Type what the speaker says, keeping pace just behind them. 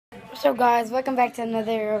What's up, guys? Welcome back to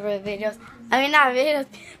another of our videos. Not videos,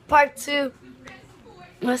 part 2.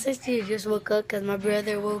 My sister just woke up because my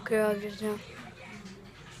brother woke her up just now.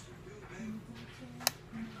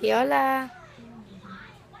 Yola.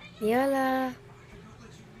 Yola.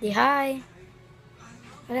 Say hi.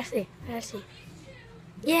 Let's see. Let's see.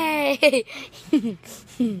 Yay!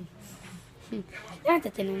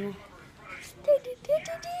 Levántate, nena.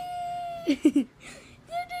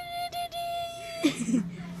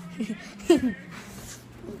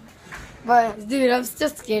 But dude, I'm still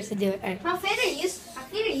scared to do it. Right. My feet are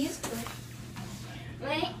used to it.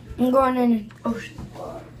 Right? I'm going in. Oh shit.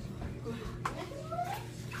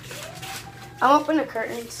 I'm opening the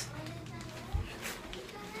curtains.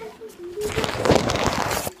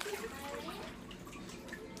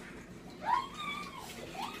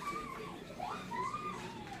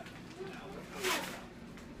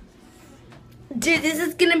 Dude, this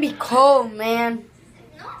is gonna be cold, man.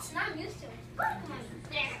 No, it's not. I'm used to it. Come on.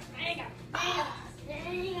 There you go.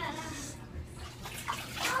 There you go.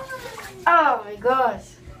 Oh my gosh.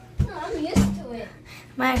 No, I'm used to it.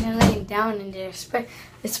 Imagine laying down in there.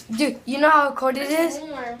 Dude, you know how cold it is?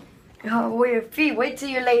 Warm. Oh, with your feet. Wait till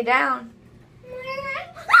you lay down.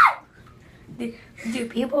 Dude,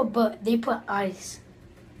 people, but they put ice.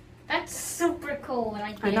 That's super cold.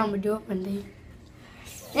 I know, I'm gonna do it one day.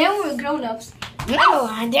 Then we're grown-ups. No,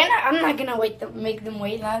 I'm not gonna make them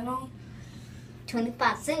wait that long.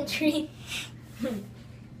 21st century. 3,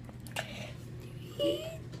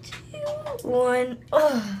 2, 1.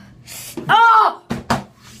 Oh!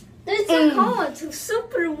 It's so cold. It's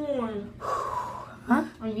super warm. Huh?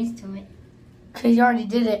 I'm used to it. Cause you already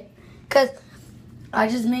did it. Cause I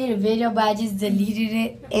just made a video, but I just deleted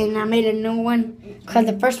it and I made a new one. Cause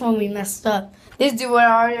the first one we messed up. This dude was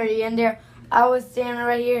already in there. I was standing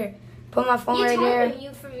right here. Put my phone right there. You told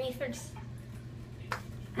you for me first.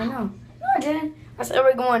 I know. No, I didn't. I said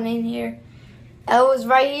we're going in here. I was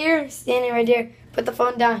right here, standing right there. Put the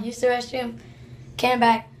phone down. Used the restroom. Came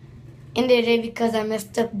back. Ended it because I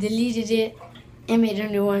messed up. Deleted it. And made a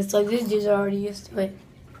new one. So this dude's already used to it.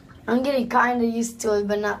 I'm getting kind of used to it,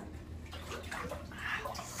 but not.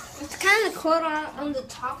 It's kind of cold on the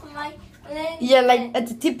top of my leg. Yeah, like at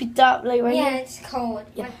the tippy top, like right Yeah, here. it's cold.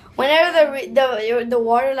 Yeah. Whenever the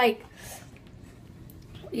water, like,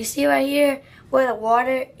 you see right here where the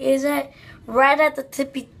water is at, right at the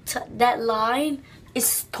tippy top, that line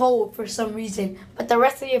is cold for some reason. But the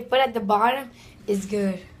rest of your foot at the bottom is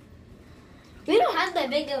good. We don't have that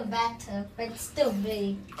big of a bathtub, but it's still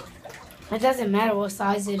big. It doesn't matter what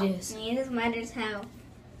size it is. It just matters how.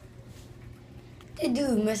 They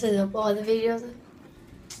do messes up all the videos.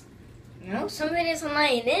 No, some videos are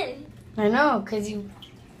not in. I know, cause you.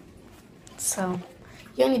 So,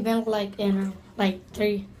 you only been like like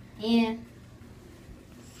 3. Yeah.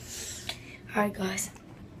 Alright, guys.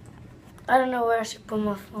 I don't know where I should put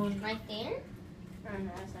my phone. Right there? Oh,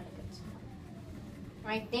 no, that's not a good spot.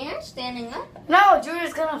 Right there, standing up. No,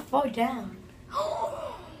 Julia's gonna fall down.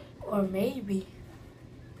 Or maybe.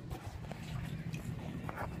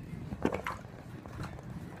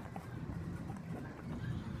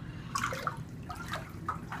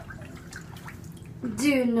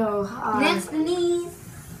 Do no harm. Next, the knees.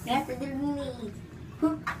 After the knees.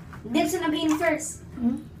 Who? Dips in the bean first.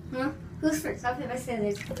 Hmm? Huh? Who's first? I'll put my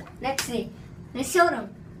scissors. Let's see. Let's show them.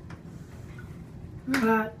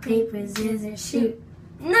 Rock, paper, scissors, shoot.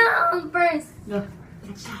 No, I'm first. No. I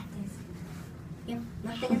got this. Yep,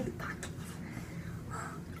 nothing in the pockets.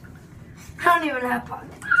 I don't even have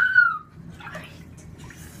pockets.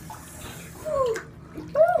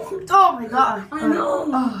 Oh my god. I know.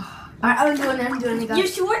 Oh. Alright, I'm doing it, guys. Your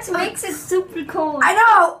shorts makes it super cold. I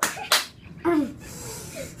know!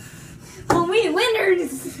 Well, we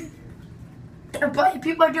winners. But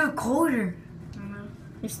people do it colder. I know.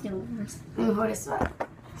 You're still worse. Let me hold this up.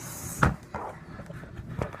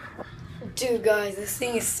 Dude, guys, this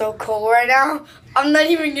thing is so cold right now. I'm not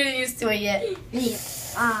even getting used to it yet. Yeah.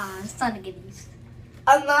 It's time to get used.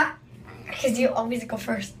 I'm not. Because you always go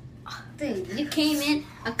first. Dude, you came in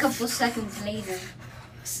a couple seconds later.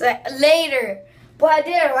 Later. But I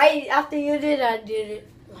did it right after you did. I did it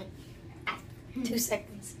like 2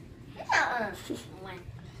 seconds. 1,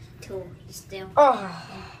 2, still. Oh.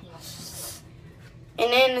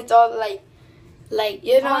 And then it's all like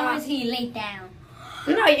you know. How is he laid down?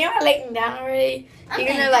 No, you're not laying down already. You're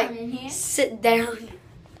gonna laying down in here. sit down.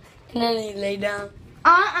 And then you lay down.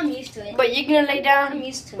 I'm used to it. But you're gonna lay down. I'm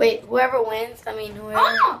used to it. Wait, whoever wins, whoever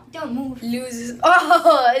Oh, don't move. loses.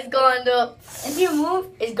 Oh, it's going up. If you move,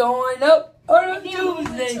 It's going up on a if you move,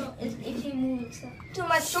 Tuesday. if you move to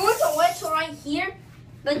my shorts are wet to right here,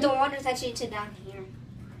 but the water's actually to down here.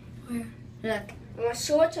 Where? Look, my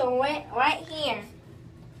shorts are wet right here.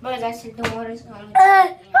 But I said the water's going.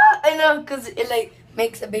 I know, because it like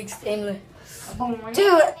makes a big stain. Look.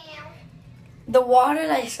 Dude, the water,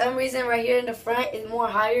 like some reason right here in the front is more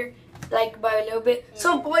higher, like by a little bit.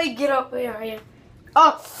 So boy, get up here.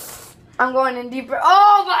 Oh, I'm going in deeper.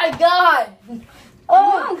 Oh my God.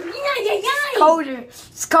 Oh, it's colder.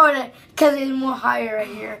 It's colder because it's more higher right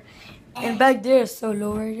here. And back there is so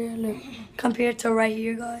low right there. Look, compared to right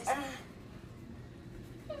here, guys.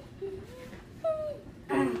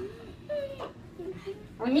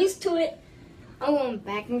 I'm used to it. I'm going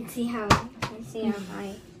back and see how high, and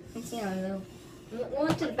see how low. I'm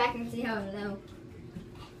going to the back and see how low.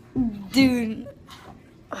 Dude.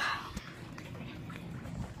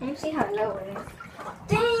 Let me see how low it is.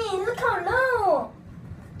 Dang, look how low.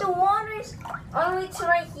 The water's all the way to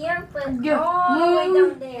right here, but all the way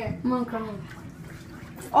down there. Come on.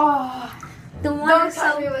 Oh, The water's don't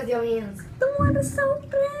touch so, me with your hands. the water's so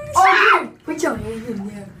fresh. Oh, here. Put your hands in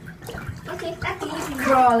there. Okay, I can use it.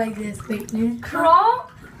 Crawl like this. Wait, man.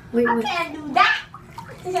 Crawl? Wait. I can't do that.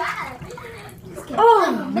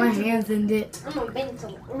 Oh, my hands in it. I'm a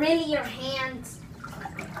bento. Really, your hands.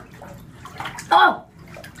 Oh.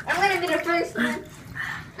 I'm gonna be the first one.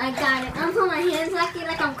 I got it. I'm putting my hands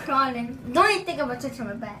like I'm crawling. Don't even think about touching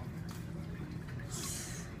my back.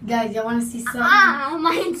 Guys, y'all want to see something? Ah,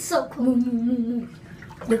 my hand's so cool. Move.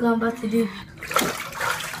 Look what I'm about to do.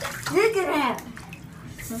 Look at that.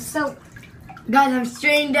 Some soap. Guys, I'm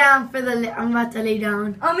straight down for the... I'm about to lay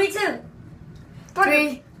down. Oh, me too.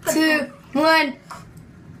 3, 2, 1.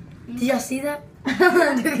 Did y'all see that?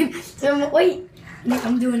 So, wait. Nick,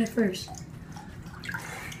 I'm doing it first.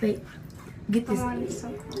 Wait. Get this. The water's so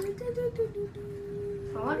cool.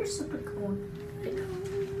 The water's super cool.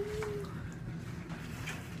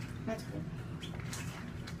 That's good.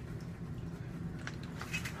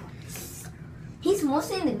 He's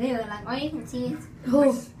mostly in the video. Like, all you can see is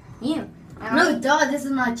Who? you. No, dog. This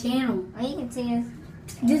is my channel. All you can see is...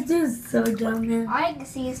 This dude's so dumb, man. All you can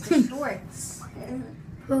see is the shorts.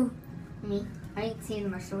 Who? Me. All you can see is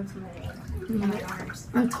my shorts and my legs. And my arms.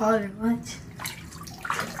 I'm taller. What?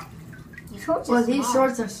 Your shorts are Well, these small.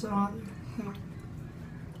 shorts are strong.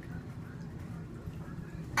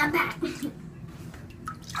 I'm back. I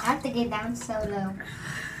have to get down so low.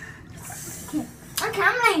 Okay,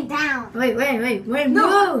 I'm laying down. Wait. No.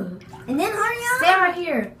 No. And then hurry Stay up. right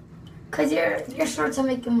here. Cause your shorts are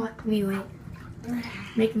making me wait.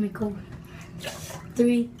 Making me cold.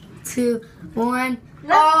 3, 2, 1.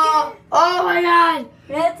 Oh my God.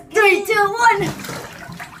 Let's go. 3, 2, 1.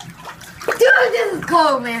 Dude, this is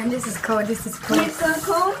cold, man. This is cold. It's so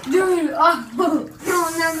cold. Dude, oh. No,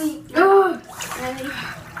 not me. Oh. Not me.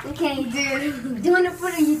 Okay, dude. Doing it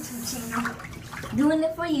for the YouTube channel. Doing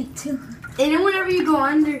it for YouTube. And then whenever you go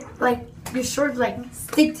under, like, your shorts, like,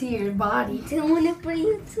 stick to your body. Doing it for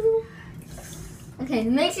YouTube. Okay,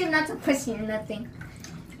 make sure not to push you or nothing.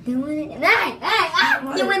 Doing it. Hey,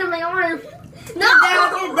 you went on my arm. No!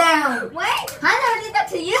 Get down. Wait, I never did that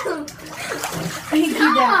to you. Get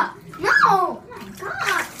down. No! Oh my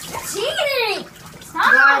God. You're cheating.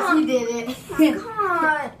 Stop. Guys, he did it. Oh my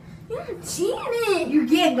God. You're cheating. You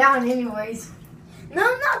get down anyways. No,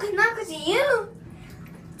 not because of you.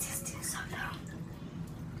 Just do so low.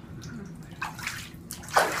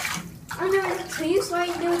 I never did it to you, so why are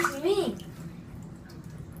you doing it to me?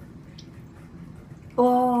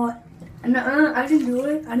 Oh, no, I didn't do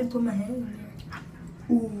it. I didn't put my hand in there.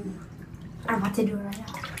 Ooh. I'm about to do it right now.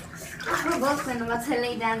 We're both going about to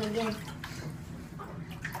lay down again.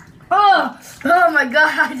 Oh my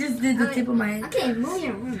God, I just did the tip of my head. Okay, move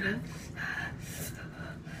your arm, dude.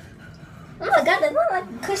 Oh my God, that looks like a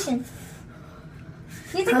cushion.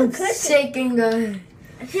 Feels like I'm a cushion. shaking good.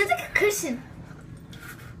 It feels like a cushion.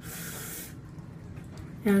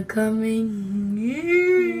 I'm coming.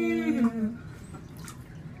 Yeah.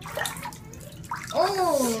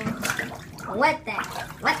 Oh, wet that.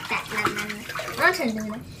 I'm trying to do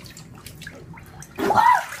that.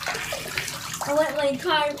 I wet my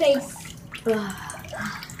entire face.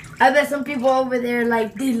 I bet some people over there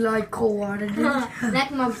like they like cold water. Dude. like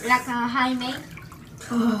a high mate.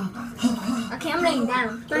 Okay, I'm laying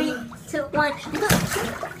down. 3, 2, 1.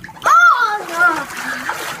 Oh no!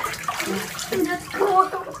 That's cool.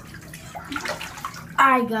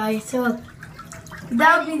 Alright guys, so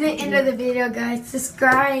that'll be the end of the video, guys.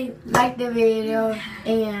 Subscribe, like the video,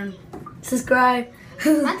 and subscribe.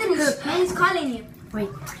 He's calling you. Wait.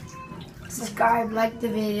 Subscribe, like the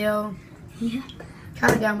video. Yeah.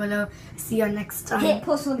 Comment down below. See you next time. Hit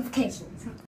post notifications.